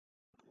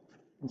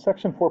In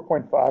section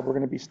 4.5, we're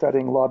going to be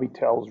studying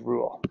L'Hopital's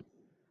rule.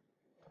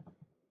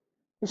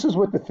 This is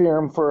what the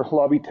theorem for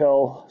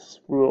L'Hopital's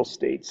rule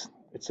states.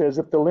 It says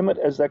if the limit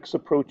as x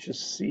approaches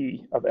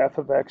c of f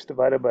of x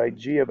divided by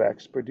g of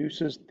x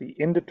produces the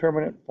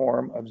indeterminate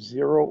form of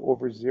 0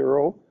 over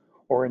 0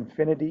 or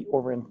infinity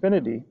over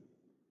infinity,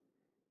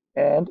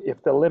 and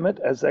if the limit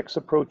as x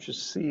approaches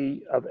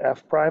c of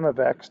f prime of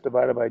x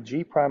divided by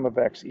g prime of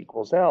x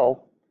equals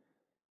L,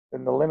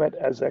 then the limit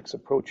as x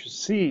approaches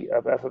c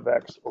of f of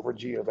x over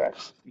g of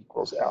x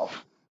equals L.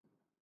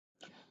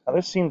 Now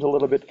this seems a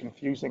little bit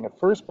confusing at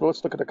first, but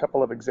let's look at a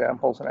couple of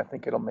examples and I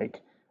think it'll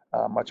make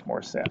much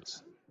more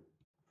sense.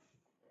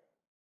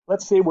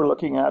 Let's say we're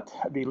looking at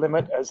the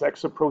limit as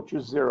x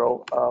approaches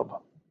 0 of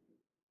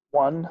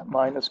 1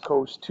 minus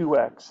cos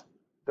 2x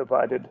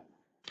divided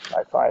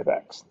by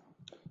 5x.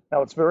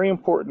 Now it's very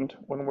important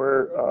when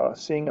we're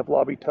seeing if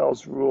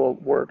L'Hopital's rule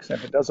works, and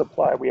if it does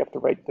apply, we have to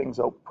write things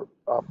out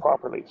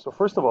properly. So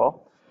first of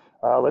all,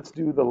 let's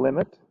do the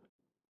limit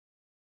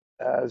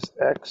as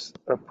x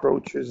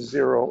approaches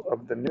 0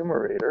 of the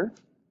numerator.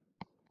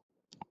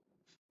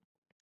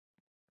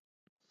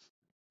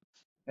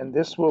 And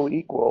this will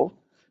equal,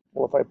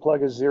 well, if I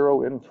plug a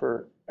 0 in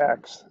for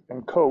x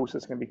and cos,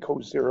 it's going to be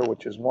cos 0,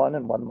 which is 1,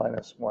 and 1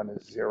 minus 1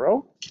 is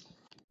 0.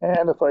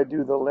 And if I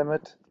do the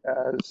limit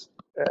as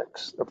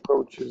x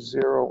approaches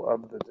 0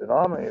 of the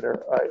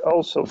denominator, I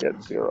also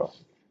get 0.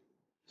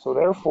 So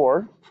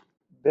therefore,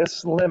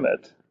 this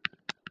limit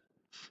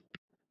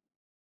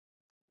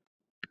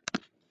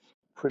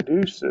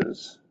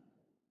produces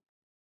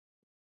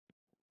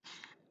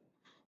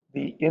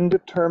the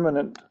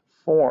indeterminate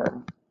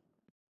form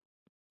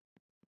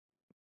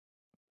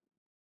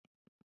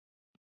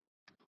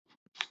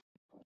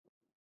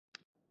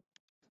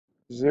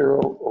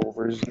zero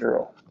over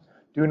 0.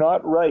 Do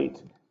not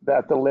write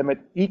that the limit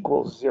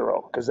equals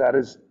 0, because that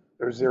is,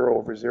 or 0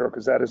 over 0,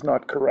 because that is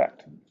not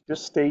correct.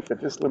 Just state that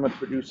this limit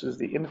produces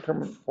the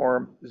indeterminate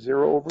form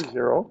 0 over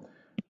 0.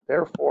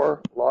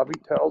 Therefore,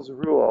 L'Hopital's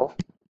rule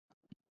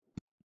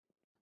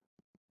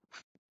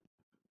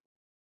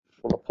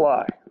will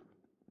apply.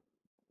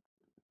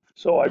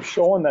 So I've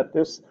shown that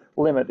this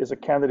limit is a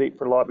candidate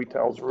for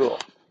L'Hopital's rule.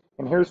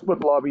 And here's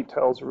what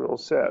L'Hopital's rule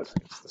says.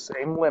 It's the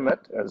same limit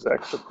as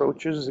x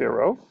approaches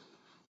 0.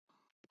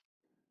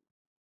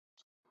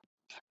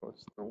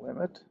 What's the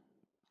limit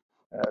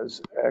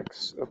as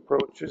x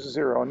approaches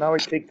 0? Now I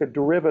take the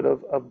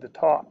derivative of the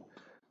top.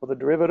 Well, the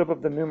derivative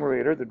of the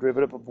numerator, the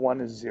derivative of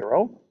 1 is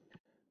 0.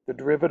 The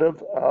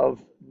derivative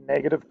of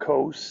negative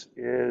cos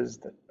is,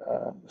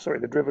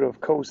 the derivative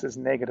of cos is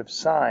negative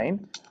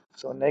sine.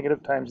 So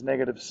negative times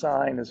negative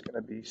sine is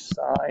going to be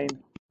sine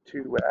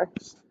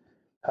 2x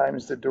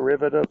times the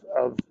derivative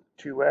of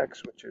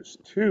 2x, which is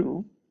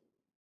 2.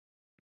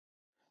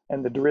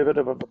 And the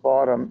derivative of the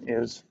bottom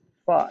is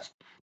 5.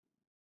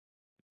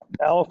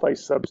 Now if I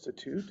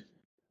substitute,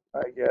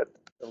 I get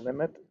the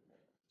limit,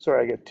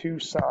 I get 2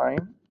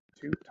 sine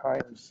 2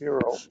 times 0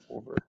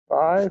 over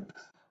 5.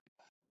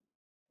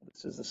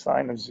 This is the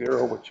sine of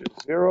 0, which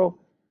is 0.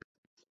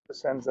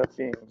 This ends up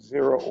being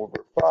 0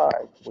 over 5,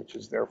 which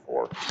is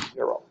therefore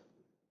 0.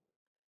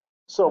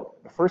 So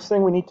the first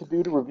thing we need to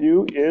do to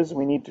review is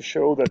we need to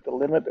show that the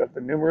limit of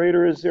the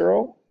numerator is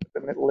 0,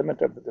 the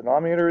limit of the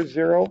denominator is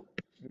 0,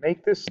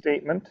 make this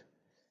statement,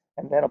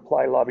 and then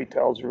apply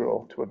L'Hopital's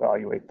rule to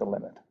evaluate the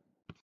limit.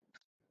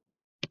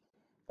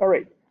 All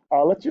right,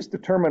 let's just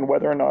determine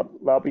whether or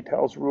not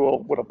L'Hopital's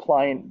rule would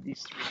apply in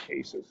these three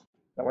cases.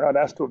 Now, we're not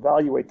asked to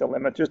evaluate the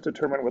limit, just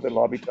determine whether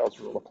L'Hopital's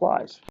rule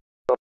applies.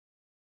 So,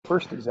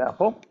 first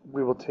example,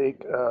 we will take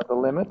the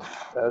limit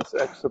as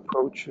x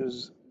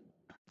approaches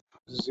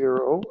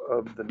 0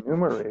 of the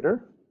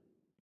numerator,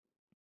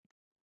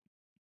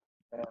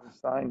 and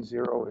sine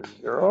 0 is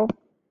 0,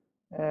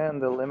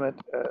 and the limit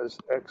as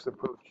x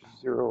approaches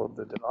 0 of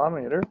the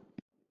denominator,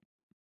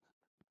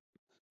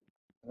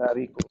 and that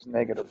equals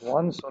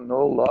 -1, so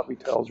no,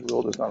 L'Hopital's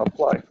rule does not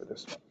apply for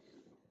this one.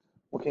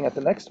 Looking at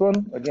the next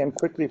one, again,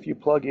 quickly, if you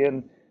plug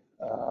in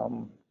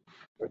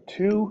a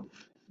 2,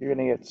 you're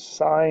going to get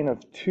sine of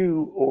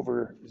 2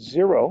 over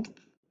 0,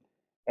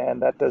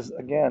 and that does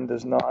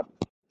not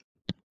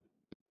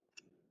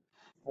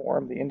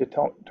form the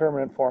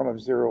indeterminate form of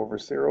 0 over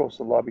 0,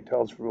 so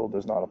L'Hopital's rule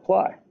does not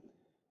apply.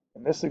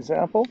 In this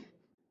example,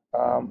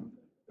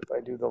 if I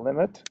do the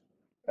limit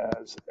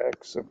as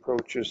x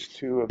approaches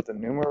 2 of the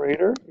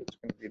numerator, it's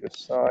going to be the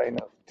sine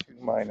of 2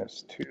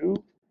 minus 2,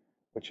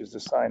 which is the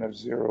sine of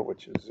 0,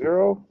 which is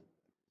 0.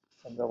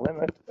 And the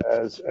limit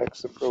as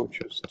x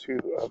approaches 2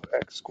 of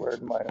x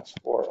squared minus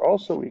 4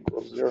 also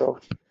equals 0.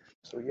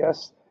 So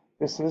yes,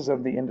 this is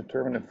of the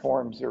indeterminate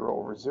form 0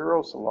 over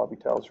 0, so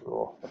L'Hopital's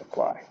rule would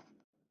apply.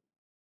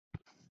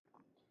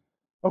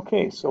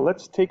 Okay, so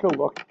let's take a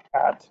look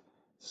at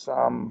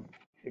some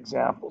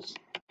examples.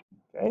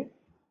 Okay,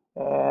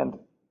 and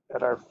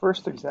at our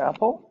first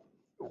example,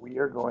 we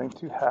are going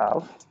to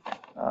have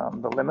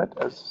the limit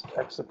as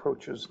x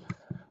approaches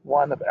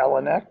 1 of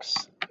ln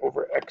x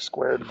over x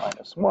squared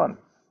minus 1.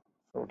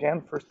 So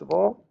again, first of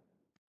all,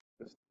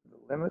 this is the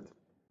limit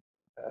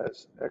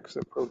as x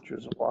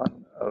approaches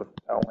 1 of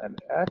ln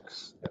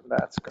x, and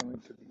that's going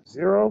to be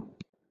 0.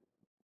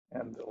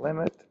 And the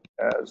limit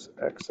as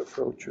x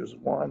approaches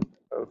 1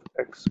 of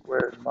x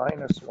squared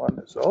minus 1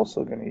 is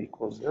also going to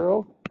equal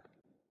 0.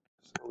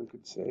 So we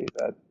could say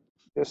that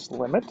this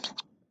limit,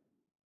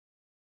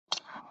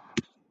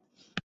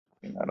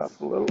 clean that up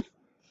a little,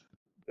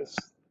 this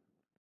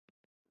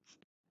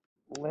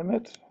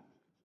limit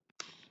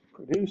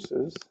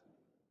produces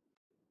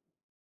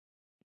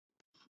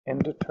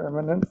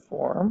indeterminate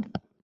form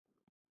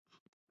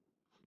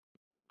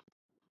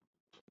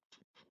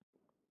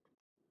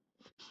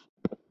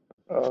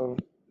of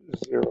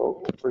 0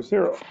 over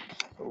 0.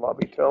 So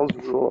L'Hopital's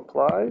rule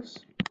applies.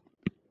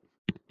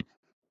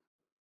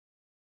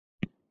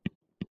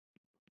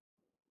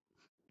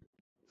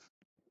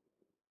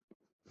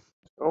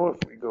 So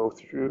if we go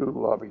through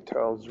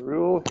L'Hopital's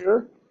rule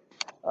here,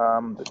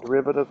 the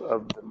derivative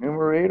of the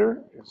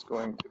numerator is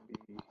going to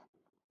be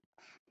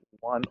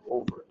 1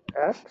 over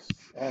x,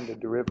 and the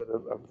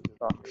derivative of the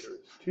denominator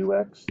is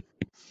 2x.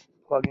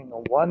 Plugging a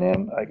 1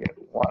 in, I get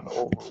 1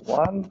 over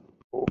 1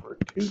 over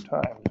 2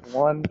 times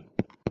 1,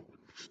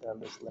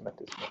 and this limit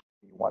is going to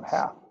be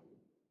 1/2.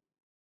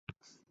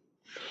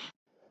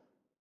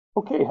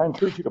 Okay, I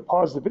encourage you to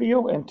pause the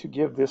video and to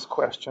give this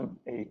question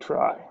a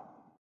try.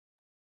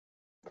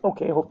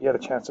 Okay, I hope you had a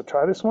chance to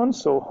try this one.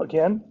 So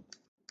again,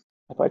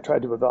 if I try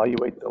to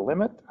evaluate the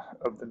limit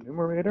of the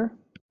numerator,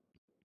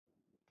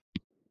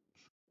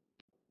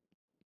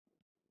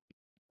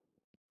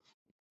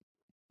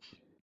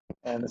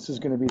 and this is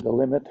going to be the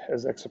limit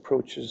as x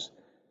approaches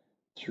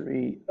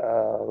 3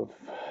 of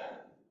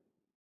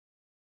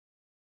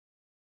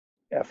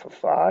f of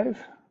 5,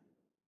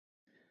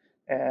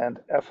 and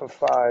f of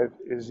 5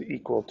 is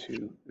equal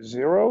to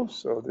 0,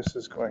 so this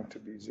is going to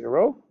be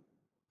 0.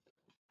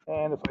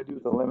 And if I do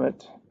the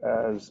limit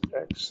as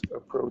x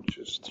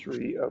approaches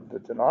 3 of the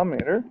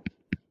denominator,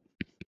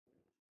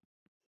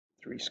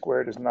 3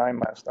 squared is 9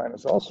 minus 9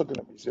 is also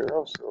going to be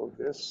 0, so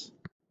this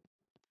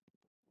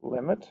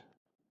limit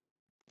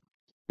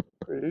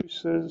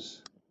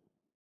produces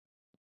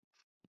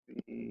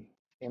the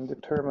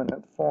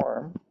indeterminate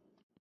form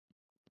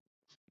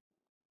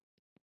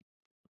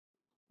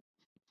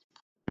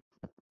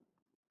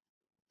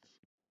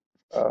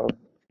of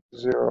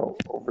 0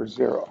 over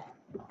 0.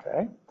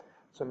 Okay,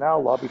 so now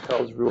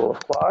L'Hopital's rule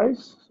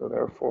applies, so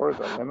therefore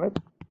the limit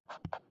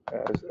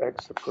as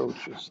x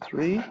approaches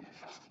 3,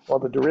 well,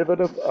 the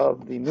derivative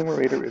of the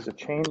numerator is a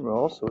chain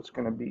rule, so it's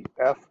going to be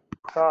f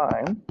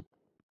prime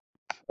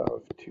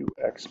of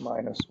 2x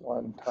minus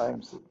 1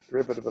 times the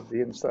derivative of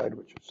the inside,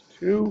 which is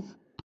 2,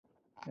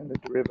 and the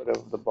derivative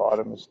of the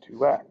bottom is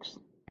 2x.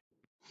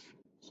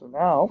 So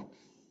now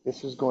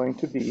this is going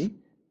to be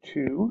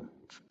 2.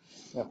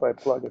 And if I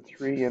plug a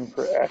 3 in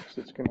for x,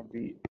 it's going to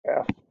be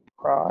f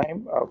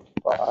prime of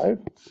 5.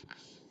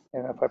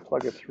 And if I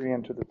plug a 3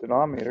 into the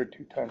denominator,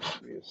 2 times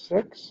 3 is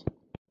 6.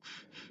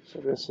 So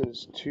this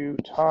is 2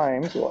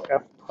 times, well,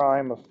 f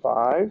prime of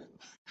 5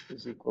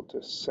 is equal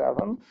to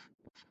 7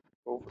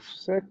 over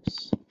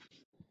 6.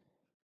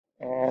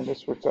 And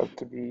this works out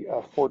to be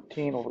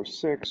 14 over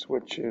 6,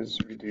 which is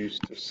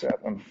reduced to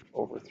 7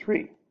 over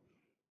 3.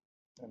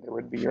 And there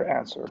would be your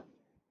answer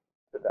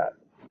to that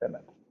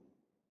limit.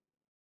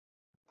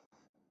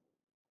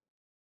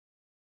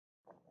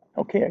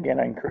 Okay, again,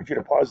 I encourage you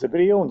to pause the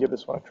video and give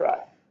this one a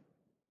try.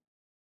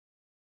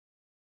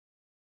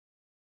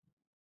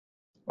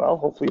 Well,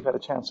 hopefully you've had a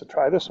chance to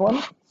try this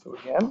one. So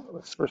again,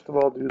 let's first of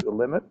all do the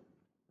limit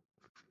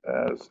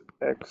as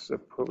x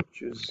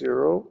approaches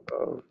 0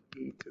 of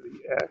e to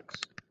the x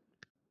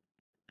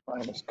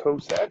minus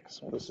cos x.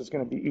 Well, this is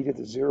going to be e to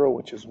the 0,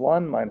 which is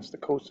 1, minus the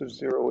cos of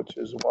 0, which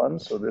is 1.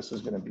 So this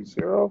is going to be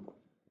 0.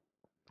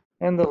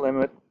 And the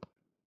limit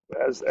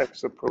as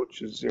x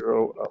approaches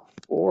 0 of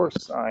 4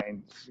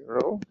 sine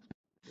 0,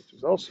 which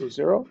is also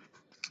 0.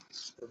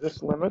 So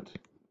this limit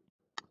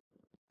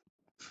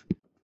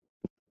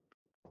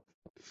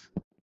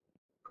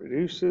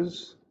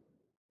produces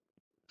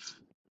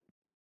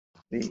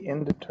the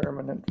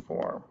indeterminate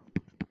form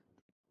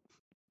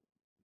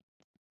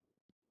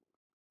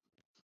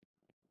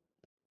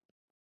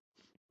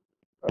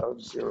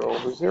of 0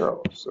 over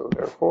 0. So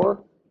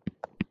therefore,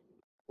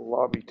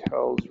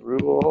 L'Hopital's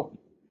rule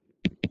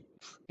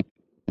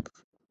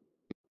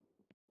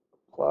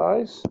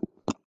applies.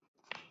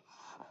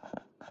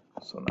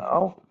 So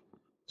now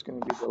it's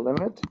going to be the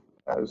limit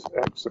as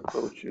x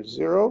approaches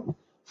 0.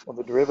 Well,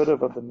 the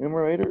derivative of the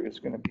numerator is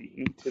going to be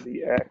e to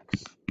the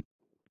x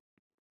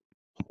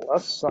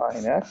plus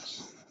sine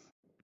x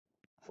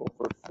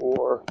over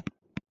 4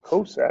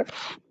 cos x.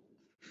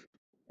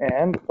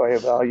 And if I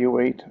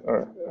evaluate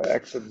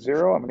x of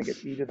 0, I'm going to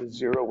get e to the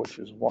 0, which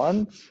is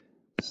 1.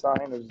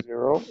 Sine of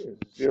 0 is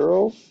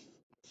 0.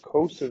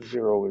 Cos of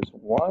 0 is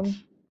 1.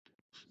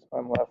 So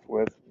I'm left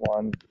with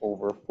 1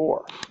 over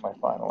 4, my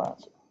final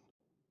answer.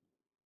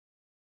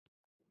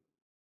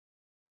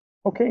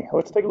 Okay,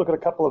 let's take a look at a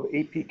couple of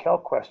AP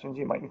Calc questions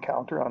you might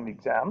encounter on the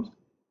exams.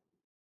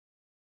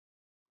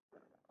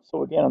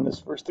 So again, on this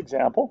first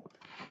example,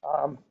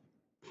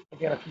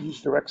 Again, if you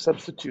use direct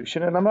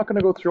substitution, and I'm not going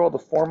to go through all the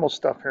formal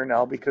stuff here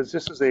now because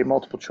this is a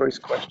multiple choice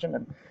question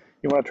and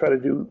you want to try to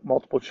do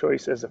multiple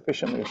choice as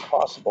efficiently as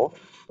possible.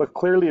 But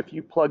clearly, if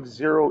you plug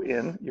 0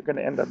 in, you're going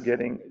to end up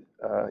getting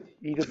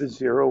e to the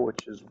 0,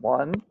 which is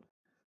 1,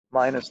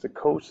 minus the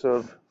cos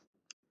of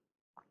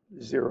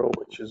 0,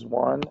 which is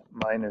 1,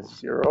 minus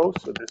 0.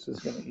 So this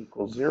is going to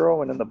equal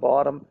 0. And in the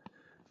bottom,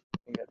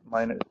 you get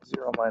minus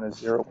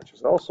 0, which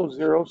is also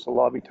 0. So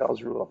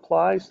L'Hopital's rule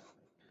applies.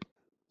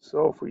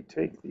 So if we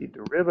take the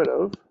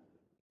derivative,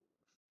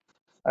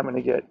 I'm going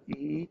to get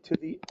e to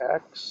the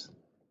x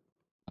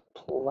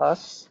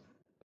plus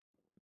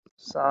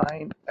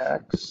sine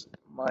x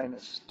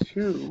minus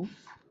 2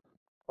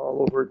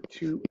 all over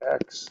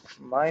 2x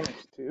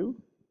minus 2.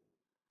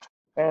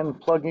 And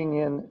plugging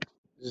in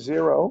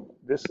 0,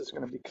 this is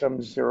going to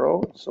become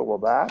 0, so will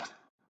that.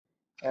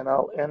 And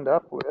I'll end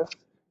up with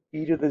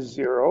e to the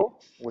 0,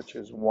 which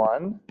is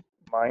 1,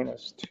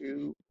 minus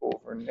 2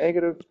 over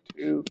negative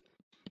 2,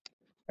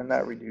 and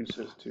that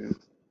reduces to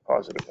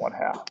positive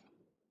 1/2.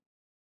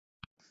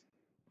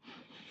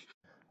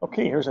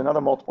 Okay, here's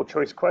another multiple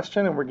choice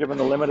question, and we're given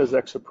the limit as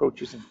x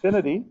approaches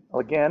infinity.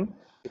 Again,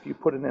 if you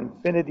put an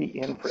infinity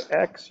in for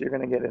x, you're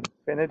going to get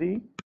infinity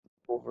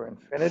over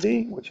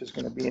infinity, which is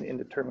going to be an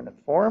indeterminate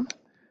form.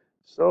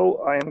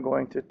 So I am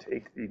going to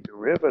take the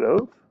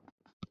derivative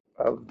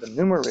of the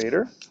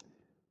numerator,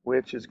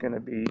 which is going to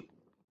be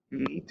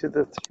e to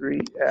the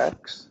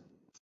 3x.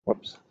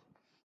 Whoops.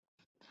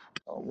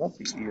 Oh, it won't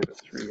be e to the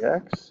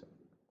 3x.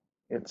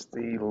 It's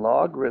the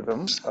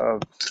logarithm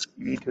of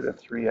e to the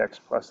 3x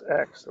plus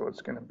x. So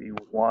it's going to be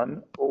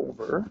 1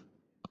 over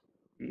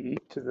e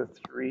to the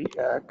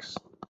 3x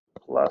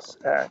plus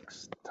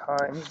x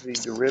times the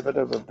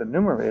derivative of the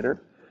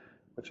numerator,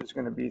 which is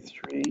going to be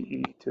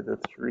 3e to the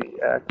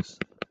 3x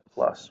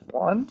plus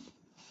 1.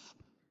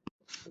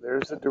 So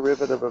there's the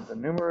derivative of the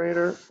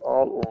numerator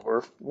all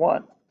over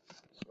 1.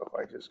 So if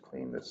I just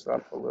clean this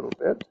up a little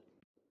bit,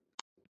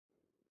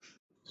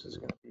 this is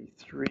going to be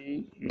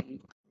 3e.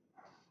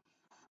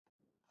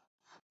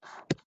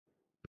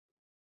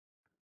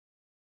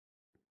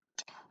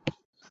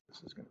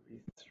 This is going to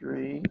be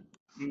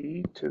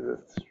 3e to the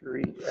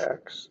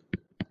 3x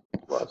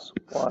plus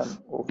 1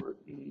 over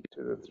e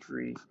to the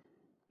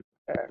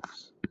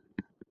 3x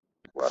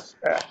plus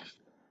x.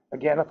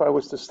 Again, if I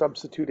was to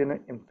substitute in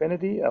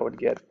infinity, I would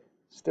get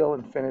still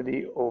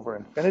infinity over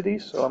infinity.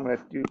 So I'm going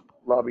to do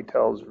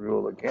L'Hopital's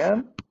rule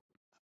again.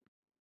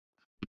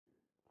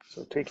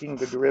 So taking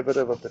the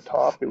derivative of the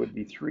top, it would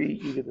be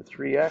 3e to the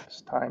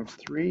 3x times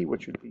 3,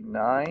 which would be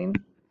 9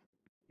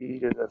 e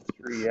to the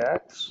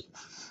 3x.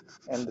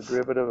 And the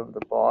derivative of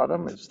the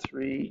bottom is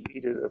 3 e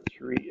to the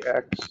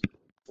 3x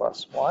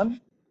plus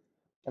 1.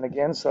 And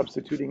again,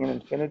 substituting in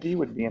infinity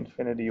would be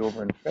infinity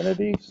over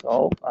infinity.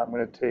 So I'm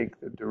going to take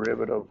the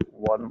derivative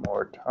one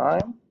more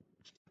time.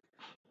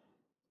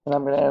 And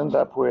I'm going to end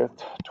up with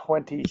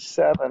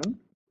 27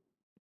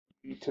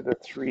 e to the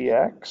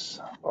 3x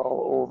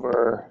all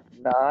over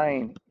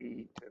 9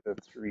 e to the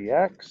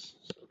 3x.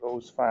 So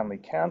those finally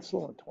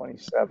cancel, and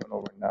 27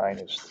 over 9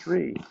 is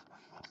 3.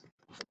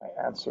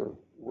 My answer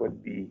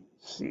would be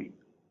C.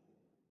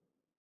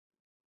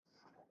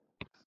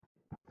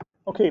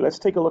 Okay, let's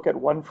take a look at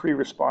one free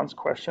response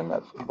question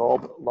that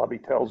involved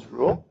L'Hopital's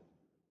rule.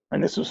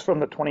 And this was from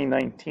the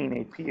 2019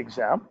 AP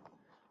exam.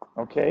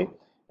 Okay,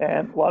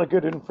 and a lot of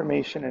good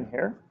information in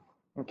here.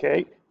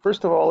 Okay,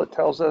 first of all, it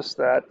tells us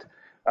that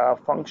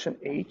function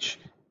h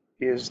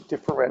is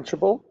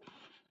differentiable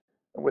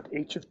with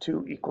h of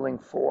 2 equaling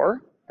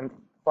 4, and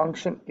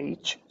function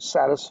h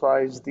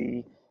satisfies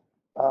the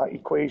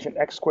equation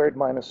x squared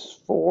minus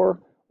 4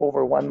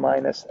 over 1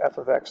 minus f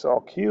of x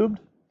all cubed.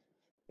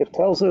 It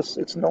tells us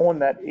it's known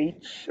that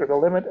h, or the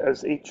limit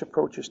as h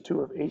approaches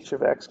 2 of h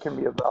of x can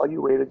be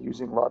evaluated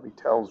using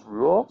L'Hopital's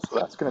rule, so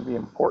that's going to be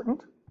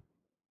important.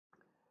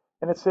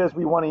 And it says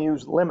we want to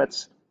use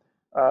limits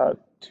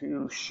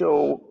to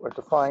show or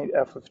to find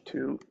f of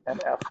 2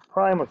 and f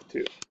prime of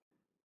 2.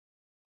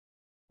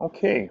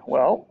 Okay,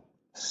 well,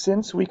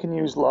 since we can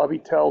use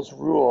L'Hopital's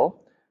rule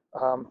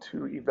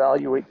to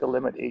evaluate the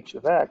limit h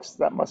of x,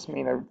 that must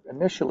mean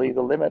initially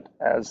the limit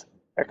as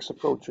x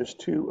approaches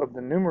 2 of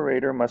the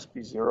numerator must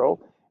be 0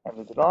 and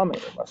the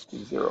denominator must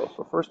be 0.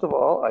 So first of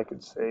all, I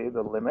could say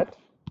the limit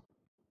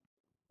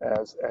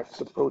as x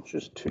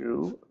approaches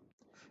 2,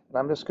 and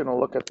I'm just going to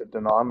look at the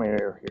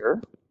denominator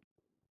here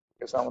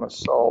because I want to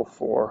solve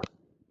for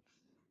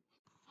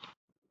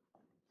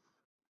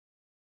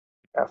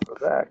f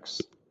of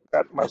x.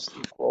 That must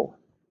equal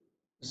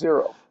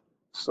 0.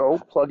 So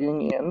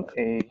plugging in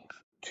a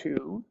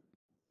 2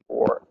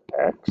 for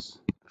x,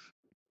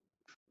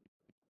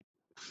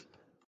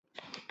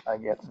 I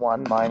get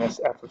 1 minus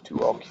f of 2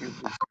 all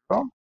cubed is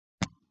 0.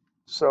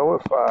 So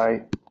if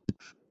I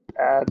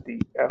add the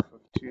f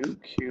of 2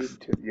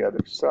 cubed to the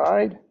other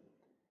side,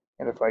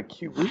 and if I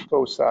cube root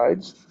both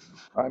sides,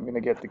 I'm going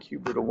to get the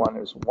cube root of 1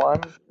 is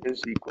 1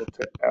 is equal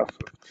to f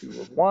of 2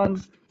 of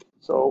 1.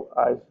 So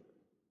I've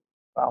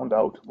found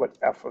out what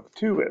f of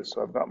 2 is.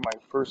 So I've got my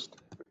first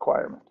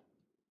requirement.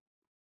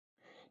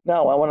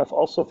 Now I want to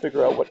also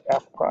figure out what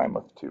f prime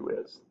of 2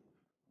 is,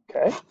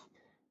 okay?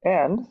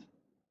 And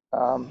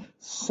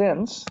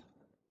since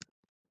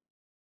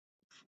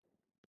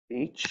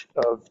h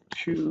of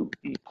 2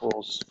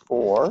 equals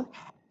 4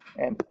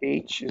 and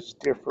h is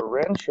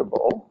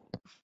differentiable,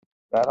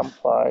 that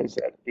implies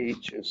that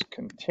h is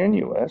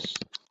continuous.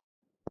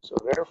 So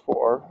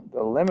therefore,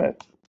 the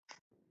limit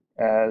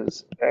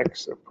as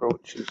x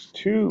approaches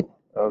 2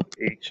 of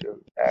h of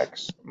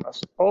x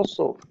must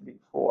also be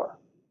 4.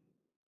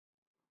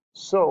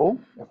 So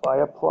if I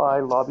apply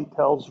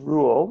L'Hopital's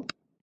rule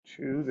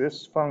to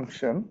this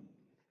function,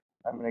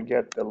 I'm going to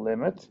get the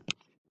limit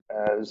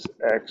as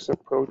x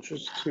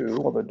approaches 2,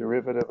 well, the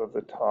derivative of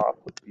the top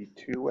would be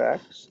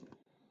 2x,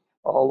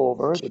 all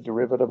over the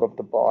derivative of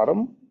the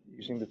bottom,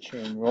 using the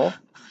chain rule,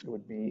 it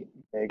would be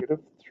negative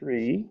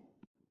 3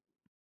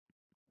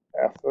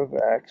 f of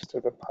x to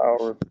the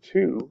power of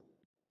 2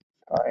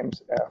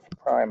 times f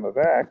prime of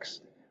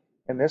x,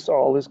 and this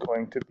all is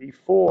going to be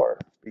 4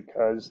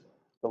 because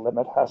the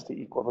limit has to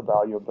equal the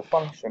value of the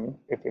function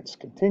if it's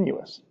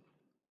continuous.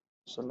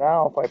 So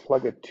now if I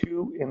plug a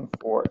 2 in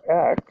for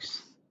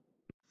x,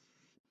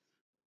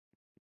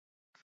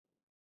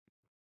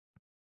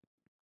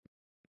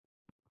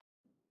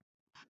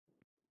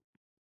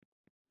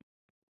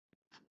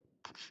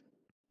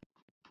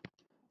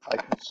 I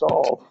can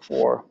solve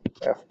for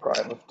f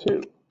prime of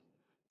 2.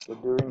 So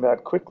doing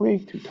that quickly,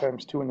 2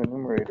 times 2 in the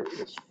numerator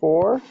is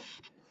 4.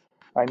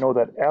 I know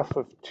that f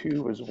of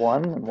 2 is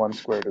 1, and 1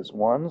 squared is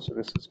 1, so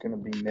this is going to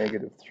be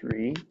negative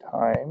 3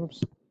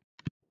 times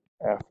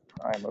f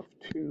prime of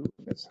 2.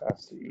 This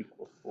has to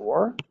equal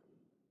 4.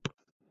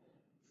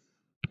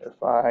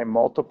 If I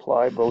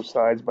multiply both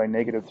sides by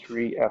negative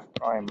 3 f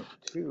prime of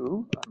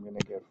 2, I'm going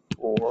to get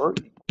 4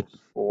 equals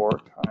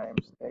 4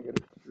 times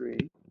negative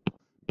 3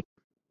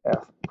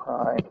 f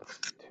prime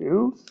of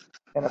 2.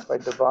 And if I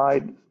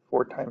divide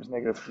 4 times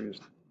negative 3 is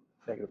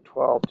negative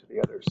 12 to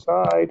the other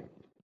side,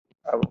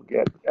 I will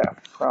get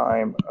f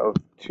prime of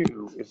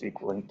 2 is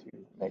equaling to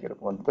negative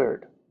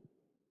 1/3.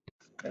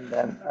 And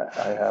then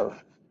I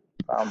have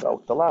found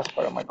out the last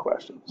part of my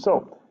question.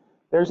 So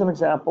there's an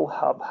example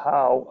of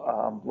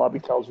how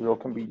L'Hopital's rule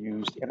can be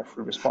used in a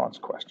free response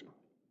question.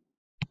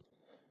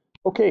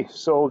 Okay,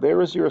 so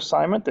there is your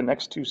assignment, the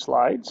next 2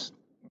 slides.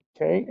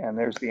 Okay, and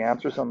there's the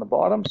answers on the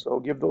bottom. So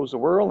give those a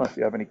whirl, and if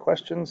you have any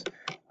questions,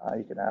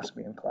 you can ask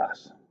me in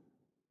class.